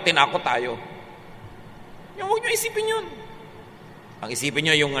 edi dapat tinakot tayo. Huwag niyo isipin yun. Ang isipin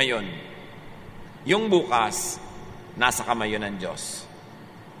niyo yung ngayon. Yung bukas, nasa kamay yun ng Diyos.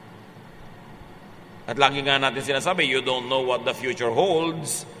 At lagi nga natin sinasabi, you don't know what the future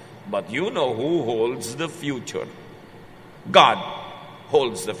holds, but you know who holds the future. God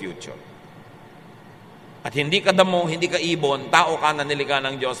holds the future. At hindi ka damo, hindi ka ibon, tao ka na nilikha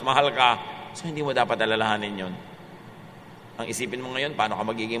ng Diyos, mahal ka, so hindi mo dapat alalahanin yun. Ang isipin mo ngayon, paano ka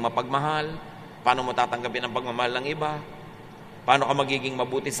magiging mapagmahal? Paano mo tatanggapin ang pagmamahal ng iba? Paano ka magiging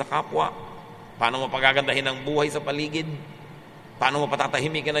mabuti sa kapwa? Paano mo pagagandahin ang buhay sa paligid? Paano mo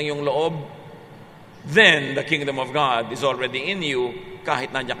patatahimikin ang iyong loob? Then, the kingdom of God is already in you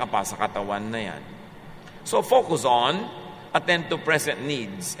kahit nandiyan ka pa sa katawan na yan. So, focus on, attend to present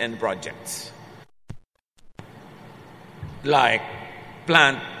needs and projects. Like,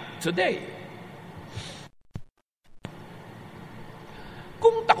 plant today.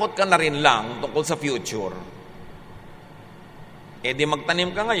 Kung takot ka na rin lang tungkol sa future, di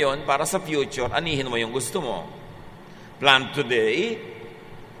magtanim ka ngayon para sa future, anihin mo yung gusto mo. Plant today,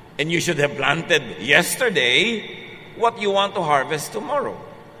 and you should have planted yesterday what you want to harvest tomorrow.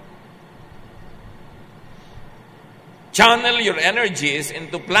 Channel your energies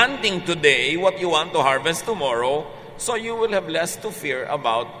into planting today what you want to harvest tomorrow, so you will have less to fear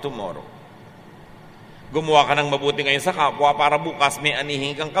about tomorrow. Gumawa ka ng mabuti ngayon sa kapwa para bukas may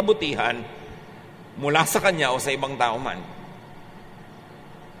anihin kang kabutihan mula sa kanya o sa ibang tao man.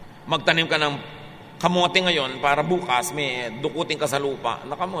 Magtanim ka ng kamote ngayon para bukas may dukutin ka sa lupa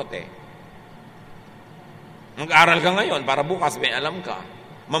na kamote. Mag-aral ka ngayon para bukas may alam ka.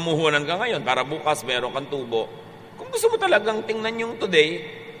 Mamuhunan ka ngayon para bukas meron kang tubo. Kung gusto mo talagang tingnan yung today,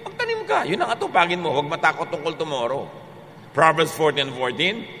 magtanim ka. Yun ang atupagin mo. Huwag matakot tungkol tomorrow. Proverbs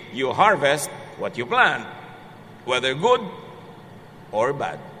 14:14, you harvest what you plant, whether good or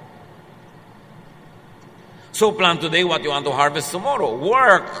bad. So plant today what you want to harvest tomorrow.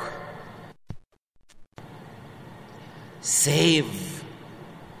 Work. Save.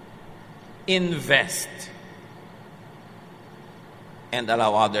 Invest. And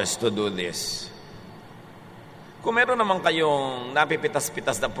allow others to do this. Kung meron naman kayong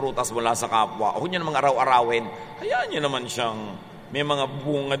napipitas-pitas na prutas mula sa kapwa, huwag nyo namang araw-arawin, hayaan nyo naman siyang may mga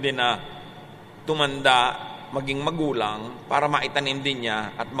bunga din na tumanda, maging magulang para maitanim din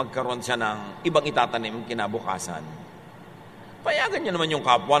niya at magkaroon siya ng ibang itatanim kinabukasan. Payagan niyo naman yung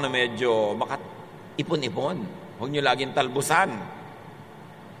kapwa na medyo ipon-ipon. Huwag niyo laging talbusan.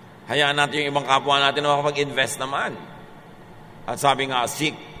 Hayaan natin yung ibang kapwa natin na makapag-invest naman. At sabi nga,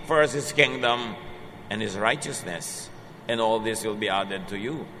 seek first His kingdom and His righteousness, and all this will be added to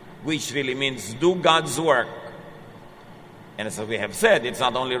you. Which really means do God's work. And as we have said, it's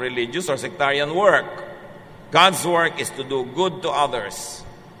not only religious or sectarian work. God's work is to do good to others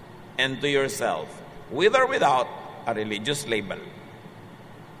and to yourself, with or without a religious label.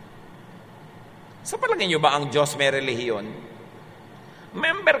 Sa palagay niyo ba ang Diyos may relihiyon?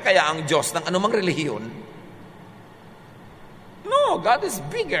 Member kaya ang Diyos ng anumang relihiyon? No, God is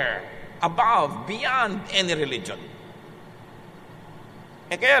bigger, above, beyond any religion.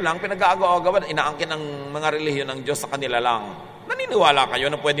 Kaya lang, pinag-aagaw-agawan, inaangkin ng mga relihiyon ng Diyos sa kanila lang. Naniniwala kayo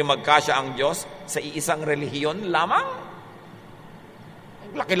na pwede magkasya ang Diyos sa iisang relihiyon lamang?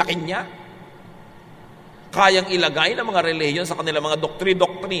 Laki-laki niya. Kayang ilagay ng mga relihiyon sa kanila mga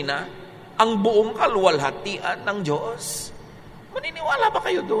doktrina ang buong kaluwalhatian ng Diyos. Maniniwala ba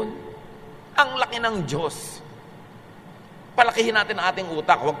kayo doon? Ang laki ng Diyos. Palakihin natin ang ating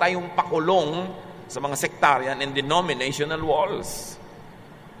utak. Huwag tayong pakulong sa mga sectarian and denominational walls.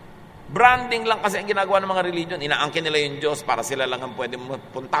 Branding lang kasi ang ginagawa ng mga religion. Inaangkin nila yung Diyos para sila lang ang pwede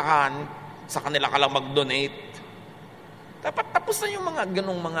puntahan. Sa kanila ka lang mag-donate. Dapat tapos na yung mga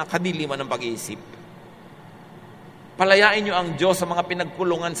ganong mga kadiliman ng pag-iisip. Palayain nyo ang Diyos sa mga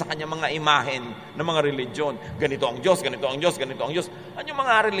pinagkulungan sa kanya mga imahen ng mga religion. Ganito ang Diyos, ganito ang Diyos, ganito ang Diyos. Ano yung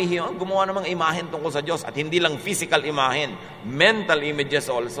mga relihiyon? Gumawa ng mga imahen tungkol sa Diyos. At hindi lang physical imahen. Mental images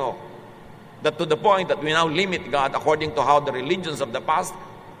also. That to the point that we now limit God according to how the religions of the past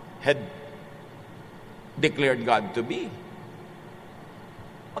had declared God to be.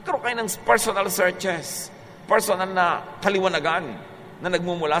 Magkaroon kayo ng personal searches, personal na kaliwanagan na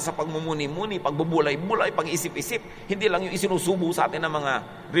nagmumula sa pagmumuni-muni, pagbubulay-bulay, pag-isip-isip. Hindi lang yung isinusubo sa atin ng mga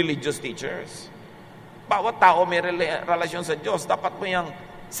religious teachers. Bawat tao may relasyon sa Diyos. Dapat mo yung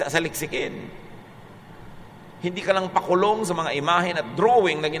saliksikin. Hindi ka lang pakulong sa mga imahen at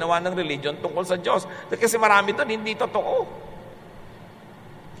drawing na ginawa ng religion tungkol sa Diyos. Kasi marami ito, hindi totoo.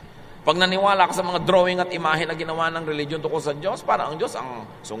 Pag naniwala ka sa mga drawing at imahe na ginawa ng religion tungkol sa Diyos, para ang Diyos ang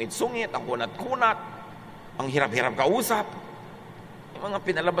sungit-sungit, ang kunat-kunat, ang hirap-hirap kausap. Yung mga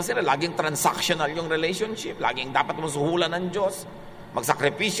pinalabas nila, laging transactional yung relationship, laging dapat mo suhulan ng Diyos.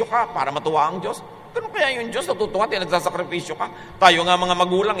 Magsakripisyo ka para matuwa ang Diyos. Ganun kaya yung Diyos natutuwa at nagsasakripisyo ka? Tayo nga mga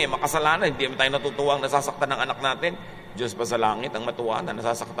magulang makasalanan, hindi tayo natutuwa ang nasasaktan ng anak natin. Diyos pa sa langit ang matuwa na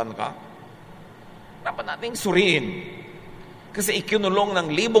nasasaktan ka. Dapat nating suriin. Kasi ikinulong ng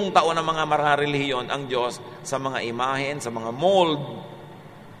 1,000 taon ng mga mararelihiyon ang Diyos sa mga imahen, sa mga mold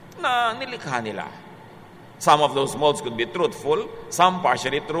na nilikha nila. Some of those molds could be truthful, some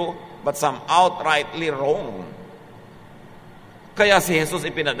partially true, but some outrightly wrong. Kaya si Jesus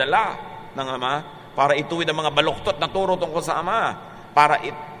ipinadala ng Ama para ituwid ang mga baluktot na turo tungkol sa Ama, para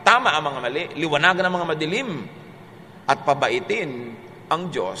itama ang mga mali, liwanagan ang mga madilim, at pabaitin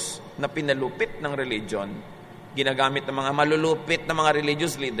ang Diyos na pinalupit ng religion. Ginagamit ng mga malulupit na mga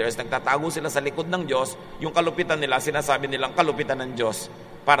religious leaders, nagtatago sila sa likod ng Diyos, yung kalupitan nila, sinasabi nilang kalupitan ng Diyos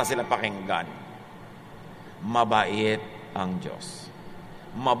para sila pakinggan. Mabait ang Diyos.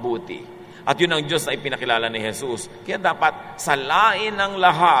 Mabuti. At yun ang Diyos na ipinakilala ni Jesus. Kaya dapat salain ang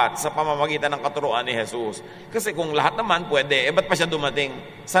lahat sa pamamagitan ng katuruan ni Jesus. Kasi kung lahat naman pwede, ba't pa siya dumating?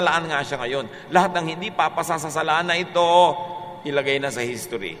 Salaan nga siya ngayon. Lahat ng hindi papasa sa salaan na ito, ilagay na sa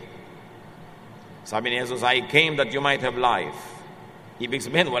history. Sabi ni Jesus, I came that you might have life. Ibig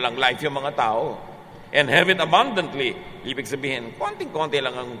sabihin, walang life yung mga tao. And have it abundantly. Ibig sabihin, konting-konti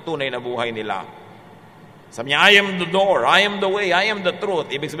lang ang tunay na buhay nila. Sabi niya, I am the door, I am the way, I am the truth.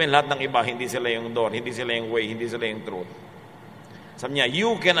 Ibig sabihin, lahat ng iba, hindi sila yung door, hindi sila yung way, hindi sila yung truth. Sabi niya,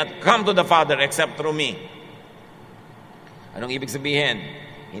 you cannot come to the Father except through me. Anong ibig sabihin?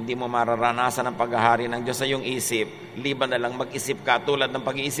 hindi mo mararanasan ang paghahari ng Diyos sa iyong isip, liban na lang mag-isip ka tulad ng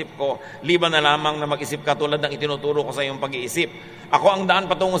pag-iisip ko, liban na lamang na mag-isip ka tulad ng itinuturo ko sa iyong pag-iisip. Ako ang daan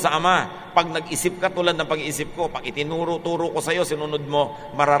patungo sa Ama. Pag nag-isip ka tulad ng pag-iisip ko, pag itinuro-turo ko sa iyo, sinunod mo,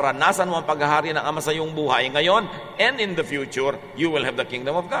 mararanasan mo ang paghahari ng Ama sa iyong buhay. Ngayon, and in the future, you will have the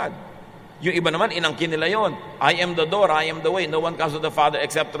kingdom of God. Yung iba naman, inangkin nila yon. I am the door, I am the way. No one comes to the Father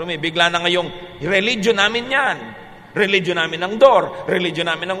except through me. Bigla na ngayong religion namin yan. Religion namin ng door, religion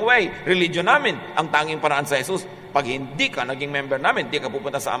namin ng way, religion namin ang tanging paraan sa Jesus. Pag hindi ka naging member namin, hindi ka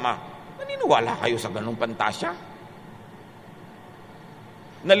pupunta sa Ama. Naniniwala kayo sa ganung pantasya?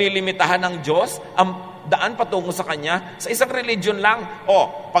 Nalilimitahan ng Diyos ang daan patungo sa Kanya sa isang religion lang.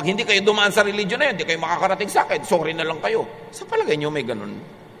 O, pag hindi kayo dumaan sa religion na yun, hindi kayo makakarating sa akin, sorry na lang kayo. Sa palagay nyo may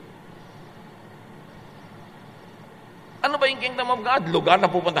ganun? Ano ba yung kingdom of God? Lugar na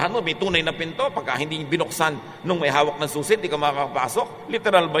pupuntahan mo, may tunay na pinto. Pagka hindi binuksan nung may hawak ng susi, hindi ka makakapasok.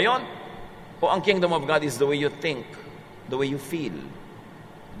 Literal ba yon? O ang kingdom of God is the way you think, the way you feel,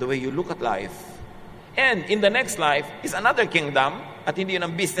 the way you look at life. And in the next life is another kingdom at hindi yun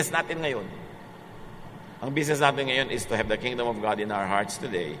ang business natin ngayon. Ang business natin ngayon is to have the kingdom of God in our hearts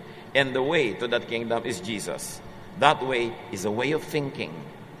today. And the way to that kingdom is Jesus. That way is a way of thinking,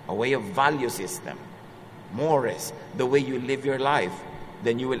 a way of value system. Mores, the way you live your life,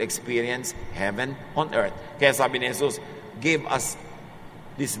 then you will experience heaven on earth. Kaya sabi ni Jesus, give us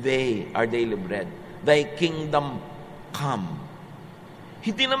this day our daily bread. Thy kingdom come.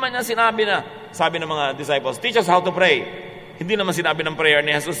 Hindi naman niya sinabi na, sabi ng mga disciples, teach us how to pray. Hindi naman sinabi ng prayer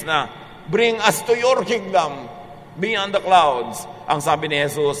ni Jesus na, bring us to your kingdom beyond the clouds. Ang sabi ni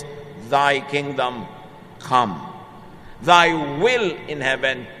Jesus, thy kingdom come. Thy will in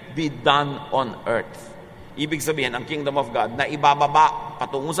heaven be done on earth. Ibig sabihin, ang kingdom of God na ibababa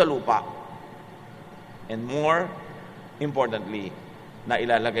patungo sa lupa. And more importantly, na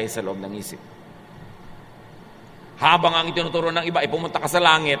ilalagay sa loob ng isip. Habang ang itinuturo ng iba ay pumunta ka sa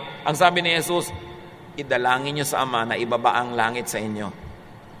langit, ang sabi ni Jesus, idalangin nyo sa Ama na ibaba ang langit sa inyo.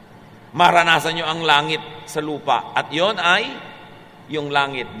 Maranasan nyo ang langit sa lupa. At yon ay yung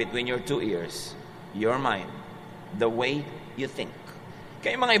langit between your two ears, your mind, the way you think.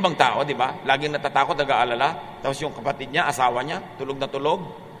 Kaya mga ibang tao, di ba? Laging natatakot, nag-aalala. Tapos yung kapatid niya, asawa niya, tulog na tulog.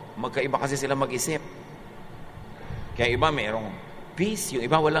 Magkaiba kasi sila mag-isip. Kaya iba mayroong peace, yung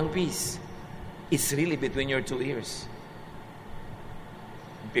iba walang peace. It's really between your two ears.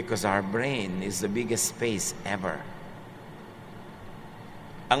 Because our brain is the biggest space ever.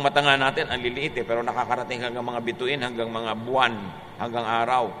 Ang mata nga natin, ang liliit pero nakakarating hanggang mga bituin, hanggang mga buwan, hanggang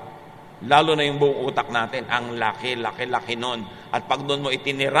araw. Lalo na yung buong utak natin, ang laki nun. At pag doon mo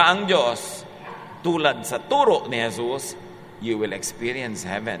itinira ang Diyos, tulad sa turo ni Jesus, you will experience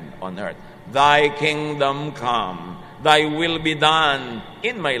heaven on earth. Thy kingdom come, thy will be done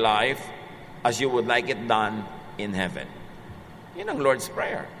in my life as you would like it done in heaven. Yan ang Lord's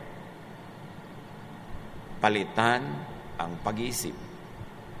Prayer. Palitan ang pag-iisip.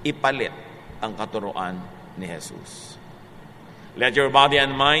 Ipalit ang katuruan ni Jesus. Let your body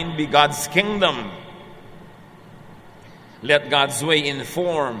and mind be God's kingdom. Let God's way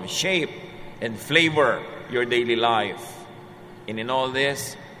inform, shape, and flavor your daily life. And in all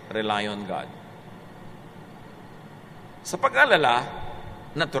this, rely on God. Sa pag-alala,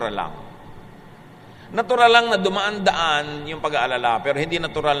 natural lang. Natural lang na dumaan-daan yung pag-aalala, pero hindi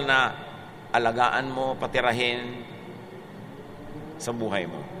natural na alagaan mo, patirahin sa buhay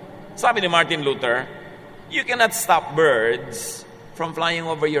mo. Sabi ni Martin Luther, you cannot stop birds from flying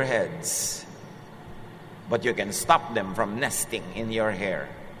over your heads, but you can stop them from nesting in your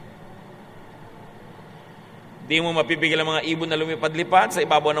hair. Di mo mapipigil ang mga ibon na lumipad-lipad sa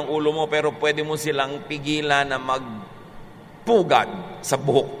ibabaw ng ulo mo, pero pwede mo silang pigilan na magpugad sa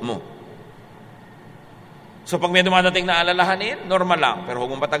buhok mo. So pag may dumadating na alalahanin, normal lang, pero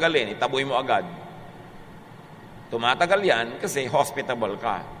huwag mong patagalin, itaboy mo agad. Tumatagal yan kasi hospitable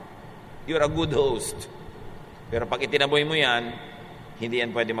ka. You're a good host. Pero pag itinaboy mo yan, hindi yan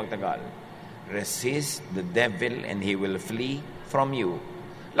pwede magtagal. Resist the devil and he will flee from you.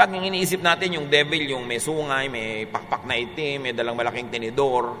 Laging iniisip natin yung devil, yung may sungay, may pakpak na itim, may dalang malaking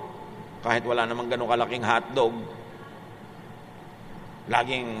tinidor, kahit wala namang ganun kalaking hotdog.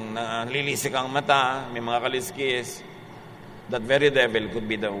 Laging nalilisik ang mata, may mga kaliskis. That very devil could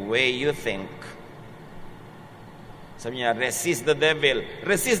be the way you think. Sabi niya, resist the devil.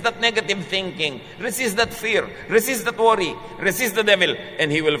 Resist that negative thinking. Resist that fear. Resist that worry. Resist the devil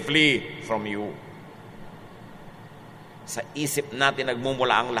and he will flee from you. Sa isip natin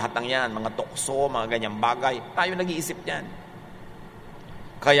nagmumula ang lahat ng yan. Mga tukso, mga ganyang bagay. Tayo nag-iisip yan.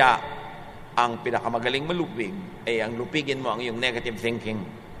 Kaya, ang pinakamagaling malupig ay ang lupigin mo ang iyong negative thinking.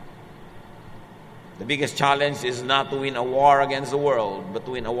 The biggest challenge is not to win a war against the world, but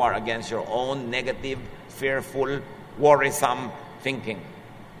to win a war against your own negative, fearful, worrisome thinking.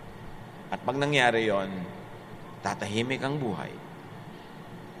 At pag nangyari yon, tatahimik ang buhay.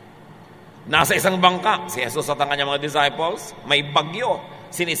 Nasa isang bangka, si Jesus at ang kanyang mga disciples, may bagyo,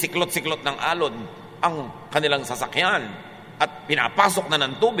 sinisiklot-siklot ng alon ang kanilang sasakyan at pinapasok na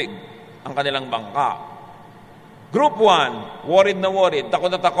ng tubig ang kanilang bangka. Group 1, worried na worried, takot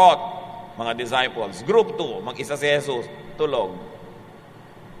na takot, mga disciples. Group 2, mag-isa si Jesus, tulog.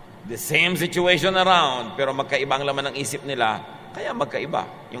 The same situation around, pero magkaiba ang laman ng isip nila, kaya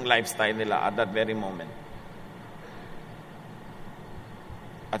magkaiba yung lifestyle nila at that very moment.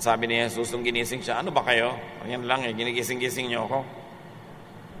 At sabi ni Jesus, nung ginising siya, ano ba kayo? Yan lang ginigising-gising niyo ako.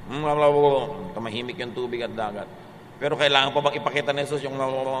 Tumahimik yung tubig at dagat. Pero kailangan pa bang ipakita ni Jesus yung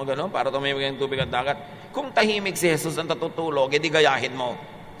gano'n para tumahimik yung tubig at dagat? Kung tahimik si Jesus ang natutulog, edi gayahin mo.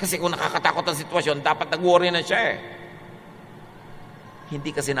 Kasi kung nakakatakot ang sitwasyon, dapat nag-worry na siya eh.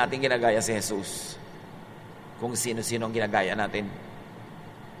 Hindi kasi natin ginagaya si Jesus kung sino-sino ang ginagaya natin.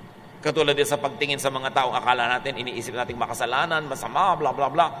 Katulad din sa pagtingin sa mga taong akala natin, iniisip natin makasalanan, masama, bla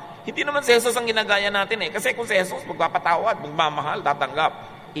bla bla. Hindi naman si Jesus ang ginagaya natin eh. Kasi kung si Jesus magpapatawad, magmamahal, tatanggap,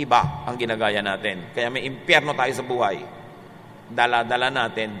 iba ang ginagaya natin. Kaya may impyerno tayo sa buhay. Dala-dala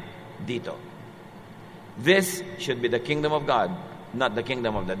natin dito. This should be the kingdom of God, not the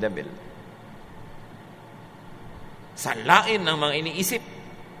kingdom of the devil. Salain ng mga iniisip,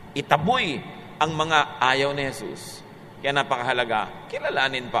 itaboy ang mga ayaw ni Jesus. Kaya napakahalaga,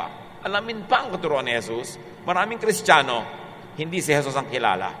 kilalanin pa. Alamin pa ang katuruan ni Jesus. Maraming Kristiyano, hindi si Jesus ang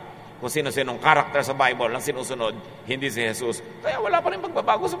kilala. Kung sino-sinong karakter sa Bible ang sinusunod, hindi si Jesus. Kaya wala pa rin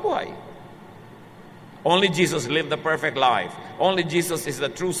pagbabago sa buhay. Only Jesus lived the perfect life. Only Jesus is the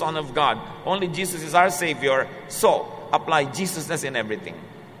true Son of God. Only Jesus is our Savior. So, apply Jesusness in everything.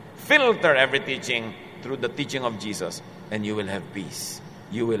 Filter every teaching through the teaching of Jesus, and you will have peace.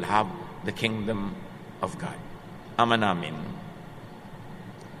 You will have the kingdom of God. Ama namin.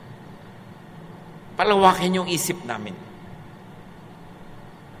 Palawakin yung isip namin.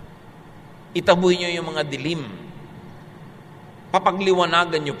 Itaboy nyo yung mga dilim.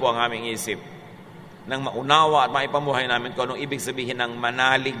 Papagliwanagan nyo po ang aming isip nang maunawa at maipamuhay namin kung anong ibig sabihin ng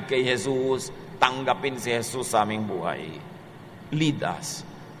manalig kay Jesus, tanggapin si Jesus sa aming buhay. Lead us.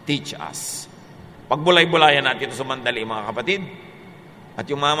 Teach us. Pagbulay-bulayan natin ito sa mandali, mga kapatid. At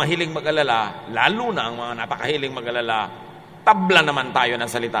yung mga mahiling mag-alala, lalo na ang mga napakahiling mag-alala, tablan naman tayo ng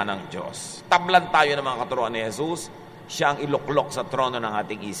salita ng Diyos. Tablan tayo ng mga katuruan ni Jesus. Siya ang iluklok sa trono ng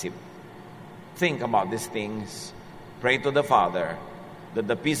ating isip. Think about these things. Pray to the Father that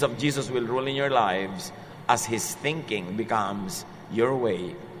the peace of Jesus will rule in your lives as His thinking becomes your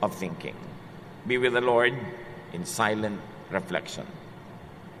way of thinking. Be with the Lord in silent reflection.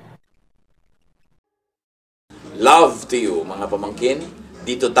 Love to you, mga pamangkin.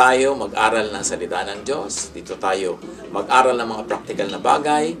 Dito tayo mag-aral ng salita ng Diyos. Dito tayo mag-aral ng mga practical na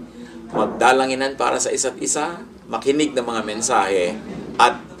bagay, magdalanginan para sa isa't isa, makinig ng mga mensahe,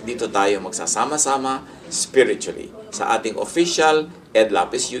 at dito tayo magsasama-sama spiritually sa ating official Ed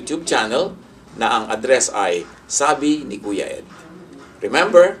Lapis YouTube channel na ang address ay Sabi ni Kuya Ed.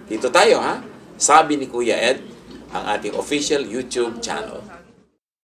 Remember, dito tayo ha? Sabi ni Kuya Ed, ang ating official YouTube channel.